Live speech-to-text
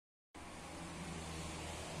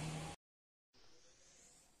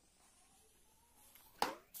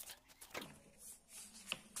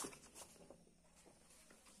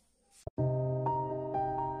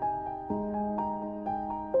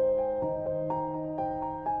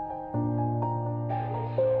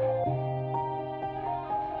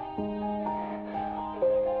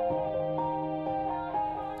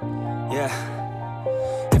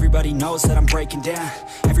Everybody knows that I'm breaking down.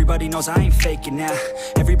 Everybody knows I ain't faking now.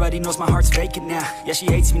 Everybody knows my heart's vacant now. Yeah, she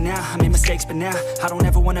hates me now, I made mistakes, but now I don't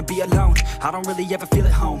ever wanna be alone. I don't really ever feel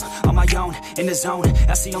at home. On my own, in the zone,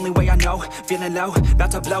 that's the only way I know. Feeling low,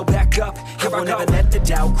 about to blow back up. I won't ever let the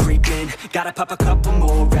doubt creep in. Gotta pop a couple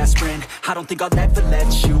more aspirin. I don't think I'll ever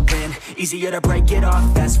let you in. Easier to break it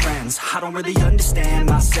off best friends. I don't really understand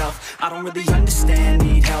myself. I don't really understand,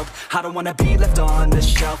 need help. I don't wanna be left on the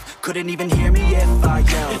shelf. Couldn't even hear me if I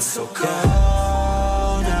yelled. It's so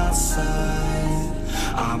cold outside,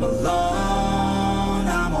 I'm alone,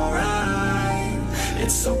 I'm alright.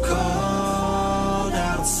 It's so cold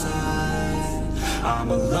outside,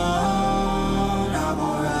 I'm alone, I'm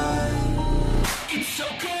alright. It's so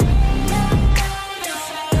cold.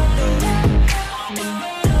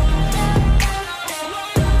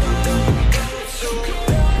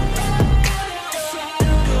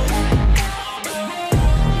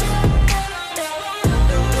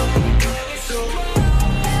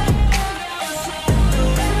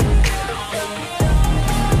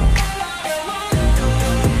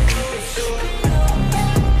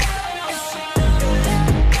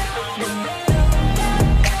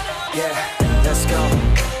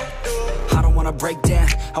 Break down,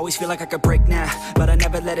 always feel like I could break now, but I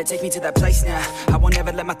never let it take me to that place now. I won't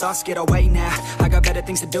ever let my thoughts get away now. I got better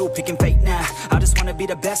things to do, picking fate now. I just wanna be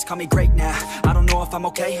the best, call me great now. I don't know if I'm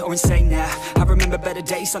okay or insane now. I remember better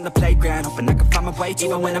days on the playground, hoping I can find my way.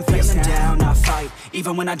 Even when I'm feeling down, I fight.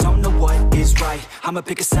 Even when I don't know what is right, I'ma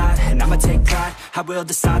pick a side and I'ma take pride. I will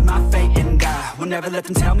decide my fate and I will never let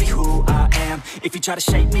them tell me who I am. If you try to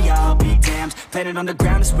shape me, I'll be damned. Planet on the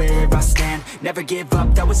ground is where I stand. Never give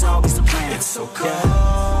up, that was always the plan. It's so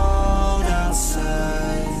cold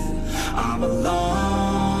outside, I'm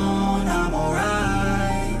alone, I'm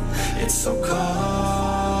alright. It's so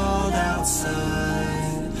cold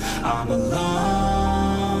outside, I'm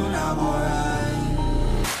alone, I'm alright.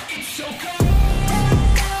 It's so cold.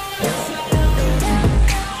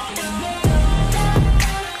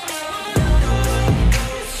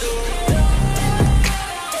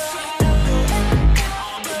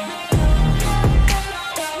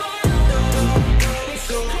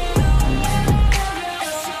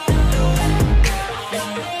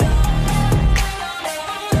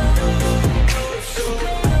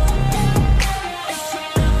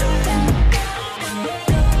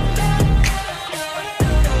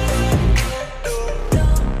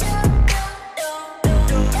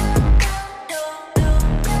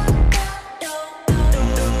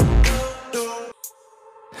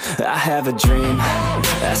 I have a dream,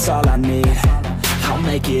 that's all I need. I'll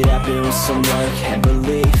make it happen with some work and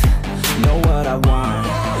belief. Know what I want,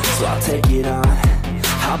 so I'll take it on.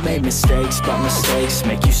 I've made mistakes, but mistakes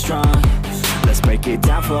make you strong. Let's break it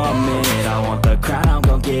down for a minute. I want the crown, I'm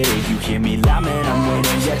gon' get it. You hear me loud, man, I'm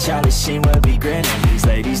winning. Yeah, Charlie Sheen will be grinning. These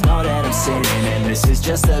ladies know that I'm sinning, and this is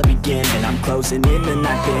just the beginning. I'm closing in the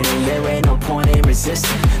ninth inning. There ain't no point in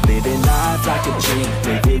resisting. Living life like a dream,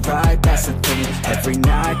 live it right, that's the thing. Every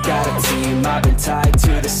night, got a team, I've been tied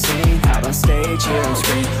to the scene. Out on stage, here I'm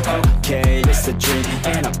screaming, okay, it's a dream.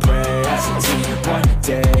 And I pray as a team, one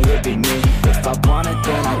day it'll be me. If I want it,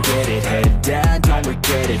 then I'll get it. Head down, don't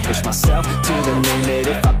regret it. Push myself to the limit.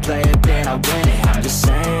 If I play it, then I win it. I'm just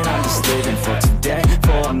saying, I'm just living for today.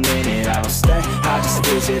 For a minute, I don't stay, I just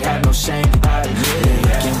visit. Have no shame, I admit it.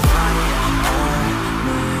 Looking right at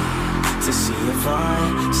me to see if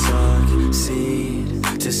I succeed,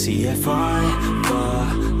 to see if I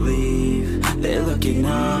believe. They're looking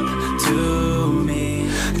up to me.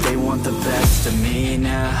 They want the best of me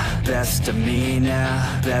now, best of me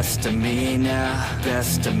now, best of me now,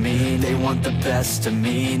 best of me. They want the best of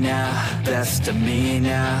me now, best of me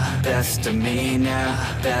now, best of me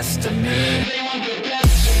now, best of me. They want the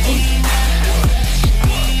best of me now.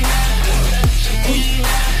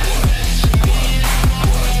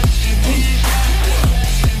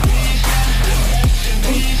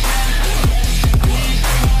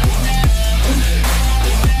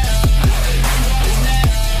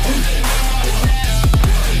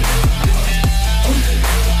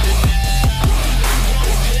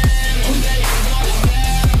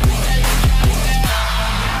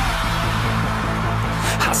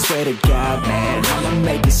 Swear to God, man, I'ma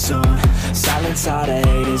make it soon. Silence all the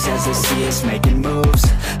haters as they see us making moves.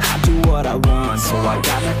 I do what I want, so I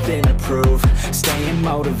got nothing to prove. Staying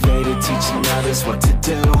motivated, teaching others what to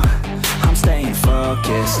do. I'm staying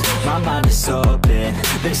focused, my mind is open.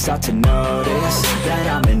 They start to notice that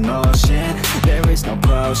I'm in motion. There is no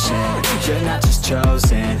potion, you're not just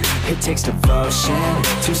chosen. It takes devotion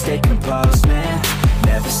to stay composed, man.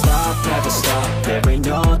 Never stop, there ain't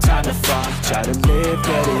no time to fall. Try to live,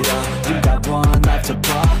 get it up, you got one life to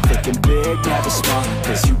ball. thinking big, never small,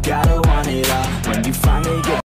 cause you gotta want it all. When you finally get